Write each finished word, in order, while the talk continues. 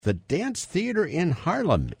The Dance Theater in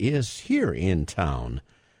Harlem is here in town,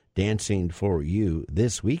 dancing for you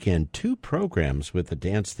this weekend. 2 programs with the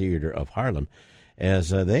Dance Theater of Harlem as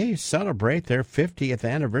they celebrate their 50th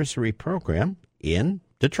anniversary program in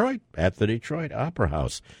Detroit at the Detroit Opera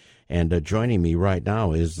House. And joining me right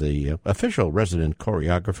now is the official resident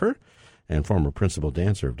choreographer and former principal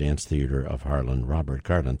dancer of Dance Theater of Harlem, Robert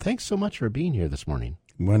Garland. Thanks so much for being here this morning.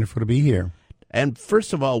 Wonderful to be here. And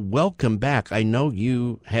first of all, welcome back. I know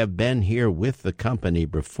you have been here with the company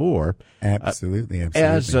before. Absolutely.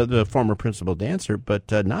 As the former principal dancer, but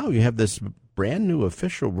now you have this brand new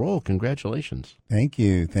official role. Congratulations. Thank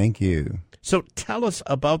you. So tell us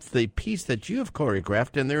about the piece that you have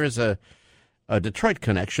choreographed, and there is a Detroit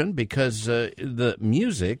connection because the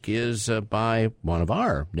music is by one of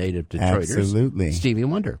our native Detroiters. Absolutely. Stevie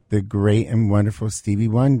Wonder. The great and wonderful Stevie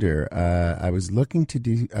Wonder. I was looking to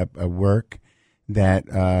do a work that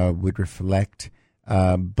would reflect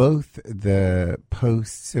both the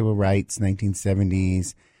post-civil rights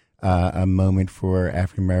 1970s, a moment for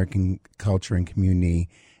African-American culture and community,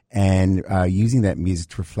 and using that music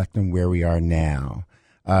to reflect on where we are now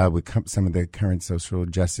with some of the current social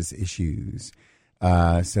justice issues.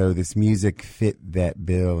 So this music fit that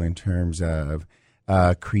bill in terms of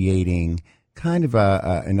creating kind of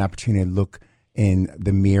an opportunity to look in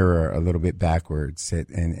the mirror a little bit backwards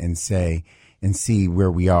and see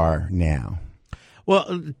where we are now.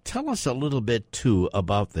 Well, tell us a little bit, too,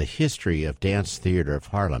 about the history of Dance Theater of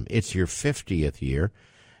Harlem. It's your 50th year,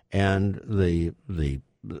 and the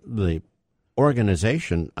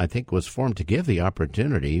organization, I think, was formed to give the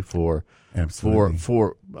opportunity for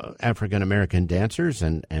African-American dancers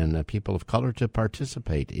and people of color to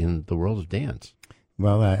participate in the world of dance.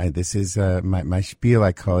 Well, this is my spiel,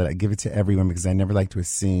 I call it. I give it to everyone because I never like to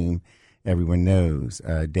assume everyone knows.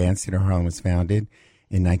 Dance Theater Harlem was founded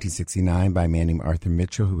in 1969 by a man named Arthur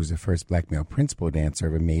Mitchell, who was the first black male principal dancer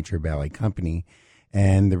of a major ballet company.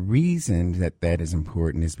 And the reason that is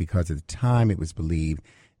important is because at the time it was believed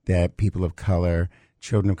that people of color,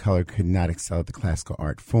 children of color, could not excel at the classical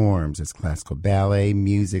art forms as classical ballet,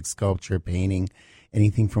 music, sculpture, painting,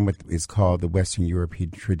 anything from what is called the Western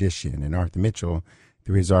European tradition. And Arthur Mitchell,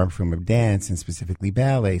 through his art form of dance, and specifically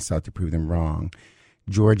ballet, sought to prove them wrong.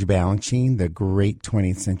 George Balanchine, the great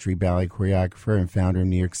 20th century ballet choreographer and founder of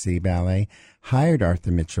New York City Ballet, hired Arthur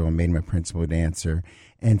Mitchell and made him a principal dancer.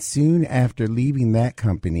 And soon after leaving that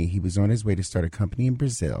company, he was on his way to start a company in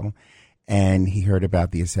Brazil. And he heard about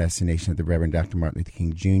the assassination of the Reverend Dr. Martin Luther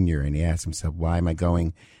King Jr. And he asked himself, why am I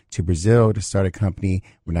going to Brazil to start a company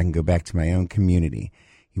when I can go back to my own community?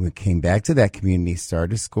 He came back to that community,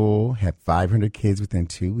 started a school, had 500 kids within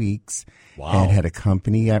 2 weeks, and had a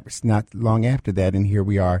company not long after that. And here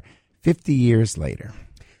we are 50 years later.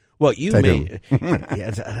 Well, you made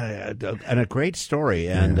and a great story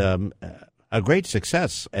and a great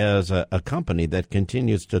success as a company that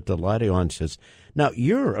continues to delight audiences. Now,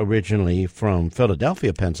 you're originally from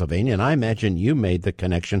Philadelphia, Pennsylvania, and I imagine you made the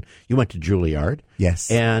connection. You went to Juilliard.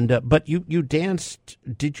 Yes. And but you danced.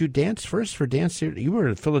 Did you dance first for Dance Theater? You were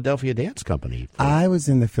at Philadelphia Dance Company. I was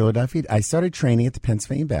in the Philadelphia. I started training at the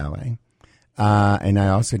Pennsylvania Ballet, and I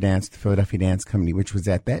also danced at the Philadelphia Dance Company, which was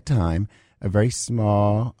at that time a very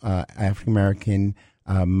small African-American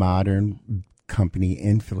modern company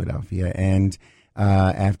in Philadelphia. And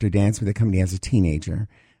after dancing with the company as a teenager,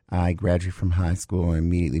 I graduated from high school and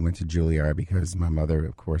immediately went to Juilliard because my mother,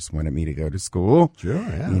 of course, wanted me to go to school. Sure,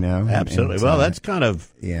 yeah. You know, absolutely. And, well, that's kind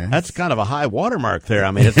of a high watermark there.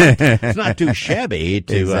 I mean, it's not too shabby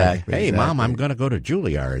to hey, Mom, I'm going to go to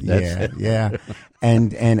Juilliard. Yeah.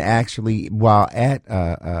 And actually, while at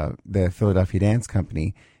the Philadelphia Dance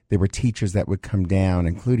Company, there were teachers that would come down,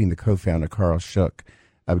 including the co-founder Carl Shook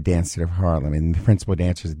of Dance Theater of Harlem, and the principal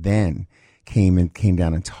dancers then came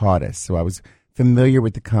down and taught us. So I was familiar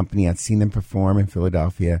with the company. I'd seen them perform in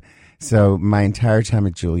Philadelphia. So my entire time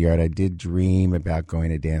at Juilliard, I did dream about going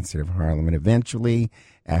to Dance Theater of Harlem. And eventually,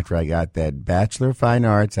 after I got that Bachelor of Fine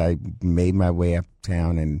Arts, I made my way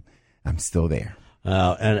uptown, and I'm still there.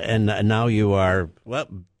 And now you are, well,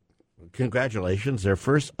 congratulations, their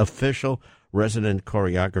first official resident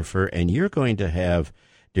choreographer. And you're going to have,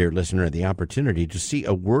 dear listener, the opportunity to see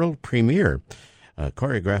a world premiere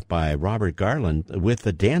choreographed by Robert Garland with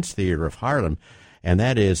the Dance Theater of Harlem, and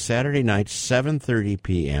that is Saturday night, 7:30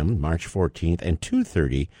 p.m., March 14th, and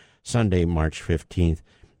 2:30, Sunday, March 15th,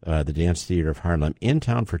 the Dance Theater of Harlem, in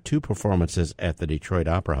town for 2 performances at the Detroit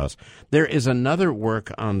Opera House. There is another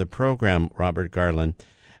work on the program, Robert Garland,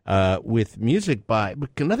 with music by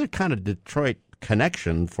another kind of Detroit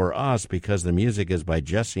connection for us because the music is by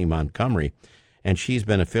Jessie Montgomery, and she's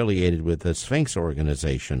been affiliated with the Sphinx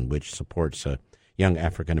organization, which supports young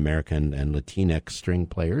African American and Latinx string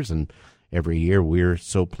players. And every year we're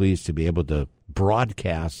so pleased to be able to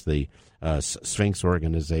broadcast the Sphinx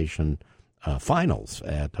Organization finals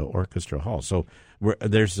at Orchestra Hall. So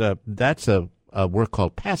that's a work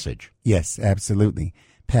called Passage. Yes, absolutely.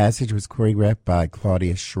 Passage was choreographed by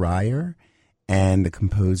Claudia Schreier, and the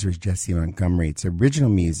composer is Jesse Montgomery. It's original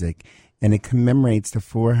music, and it commemorates the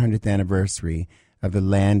 400th anniversary of the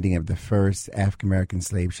landing of the first African-American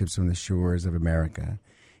slave ships on the shores of America.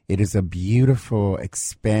 It is a beautiful,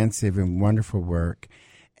 expansive, and wonderful work,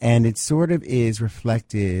 and it sort of is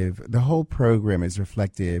reflective. The whole program is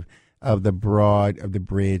reflective of the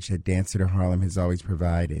bridge that Dance Theater Harlem has always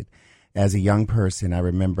provided. As a young person, I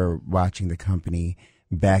remember watching the company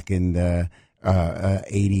back in the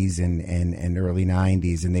 80s and early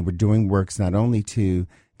 90s, and they were doing works not only to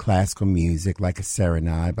classical music like a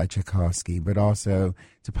serenade by Tchaikovsky, but also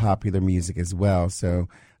to popular music as well. So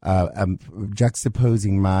I'm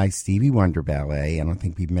juxtaposing my Stevie Wonder ballet. I don't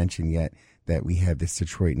think we've mentioned yet that we have this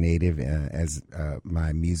Detroit native as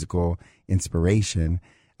my musical inspiration.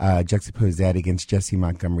 Juxtapose that against Jesse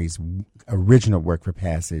Montgomery's original work for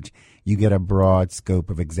Passage, you get a broad scope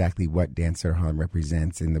of exactly what Dance Theater Harlem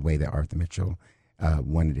represents in the way that Arthur Mitchell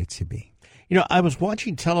wanted it to be. You know, I was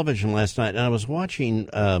watching television last night, and I was watching,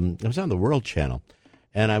 it was on the World Channel,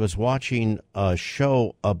 and I was watching a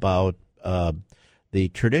show about the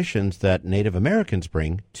traditions that Native Americans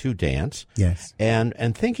bring to dance. Yes.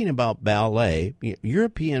 And thinking about ballet,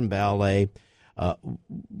 European ballet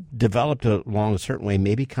developed along a certain way,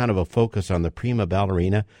 maybe kind of a focus on the prima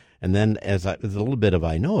ballerina. And then as a little bit of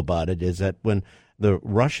I know about it is that when the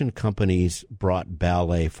Russian companies brought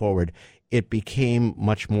ballet forward, it became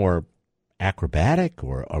much more acrobatic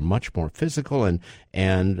or much more physical,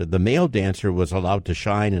 and the male dancer was allowed to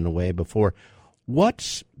shine in a way before.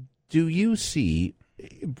 What do you see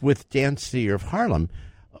with Dance Theater of Harlem?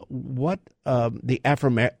 What the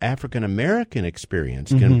African American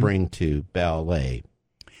experience can bring to ballet?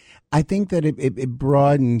 I think that it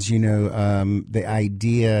broadens, the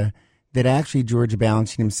idea that actually George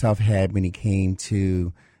Balanchine himself had when he came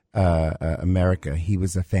to America. He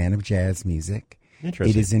was a fan of jazz music.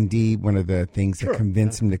 It is indeed one of the things that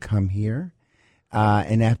convinced him to come here.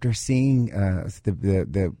 And after seeing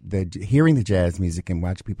hearing the jazz music and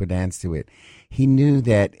watch people dance to it, he knew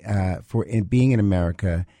that being in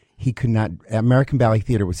America, he could not. American Ballet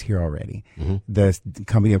Theater was here already. Mm-hmm. The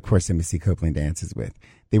company, of course, that Missy Copeland dances with.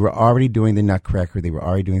 They were already doing the Nutcracker. They were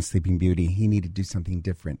already doing Sleeping Beauty. He needed to do something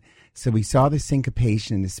different. So we saw the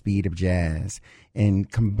syncopation and the speed of jazz and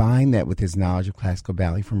combined that with his knowledge of classical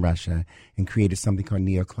ballet from Russia and created something called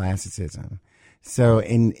neoclassicism. So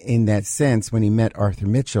in that sense, when he met Arthur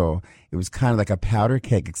Mitchell, it was kind of like a powder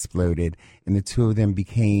keg exploded, and the two of them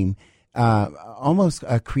became almost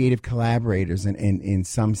creative collaborators in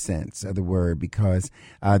some sense of the word, because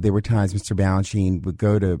there were times Mr. Balanchine would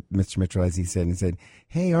go to Mr. Mitchell, as he said, and said,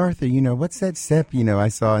 "Hey, Arthur, what's that step, I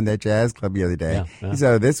saw in that jazz club the other day?" Yeah.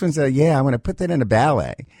 So this one said, "Yeah, I want to put that in a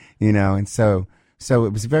ballet," and so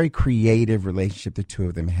it was a very creative relationship the two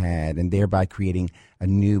of them had, and thereby creating a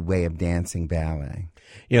new way of dancing ballet.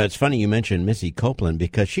 It's funny you mentioned Missy Copeland,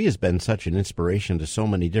 because she has been such an inspiration to so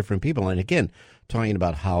many different people. And again, talking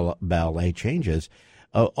about how ballet changes,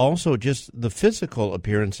 also just the physical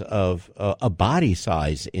appearance of a body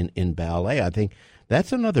size in ballet. I think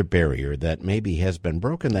that's another barrier that maybe has been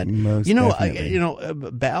broken. That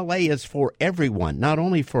ballet is for everyone, not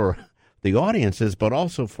only for the audiences, but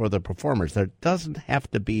also for the performers. There doesn't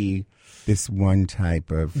have to be this one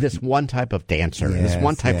type of dancer, this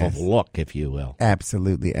one type of look, if you will.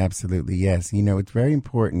 Absolutely, absolutely, yes. It's very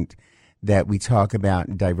important that we talk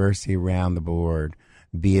about diversity around the board,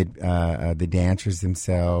 be it the dancers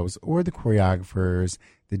themselves or the choreographers,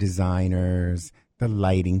 the designers, the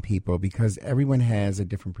lighting people, because everyone has a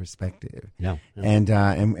different perspective. Yeah.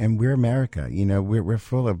 And we're America. We're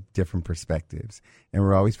full of different perspectives, and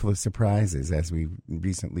we're always full of surprises, as we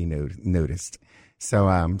recently noticed. So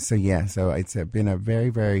it's been a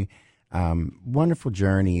very, very wonderful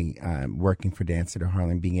journey working for Dance Theater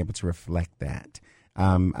Harlem, being able to reflect that.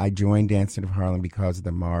 I joined Dance Theater Harlem because of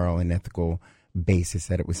the moral and ethical basis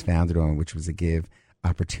that it was founded on, which was to give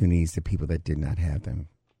opportunities to people that did not have them.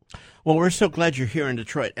 Well, we're so glad you're here in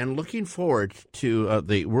Detroit, and looking forward to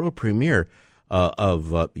the world premiere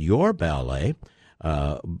of your ballet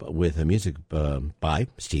with the music by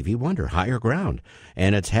Stevie Wonder, Higher Ground.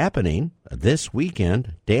 And it's happening this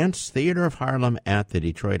weekend, Dance Theater of Harlem at the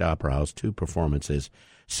Detroit Opera House, 2 performances,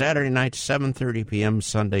 Saturday night, 7:30 p.m.,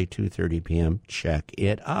 Sunday, 2:30 p.m. Check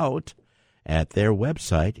it out at their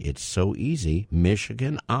website. It's so easy,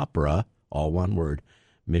 Michigan Opera, all one word,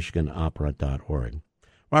 MichiganOpera.org.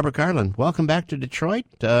 Robert Garland, welcome back to Detroit.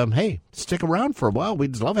 Hey, stick around for a while.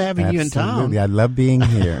 We'd love having you in town. Absolutely. I love being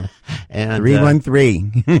here. And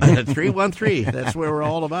 313. 313. That's where we're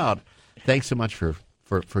all about. Thanks so much for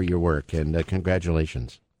your work, and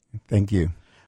congratulations. Thank you.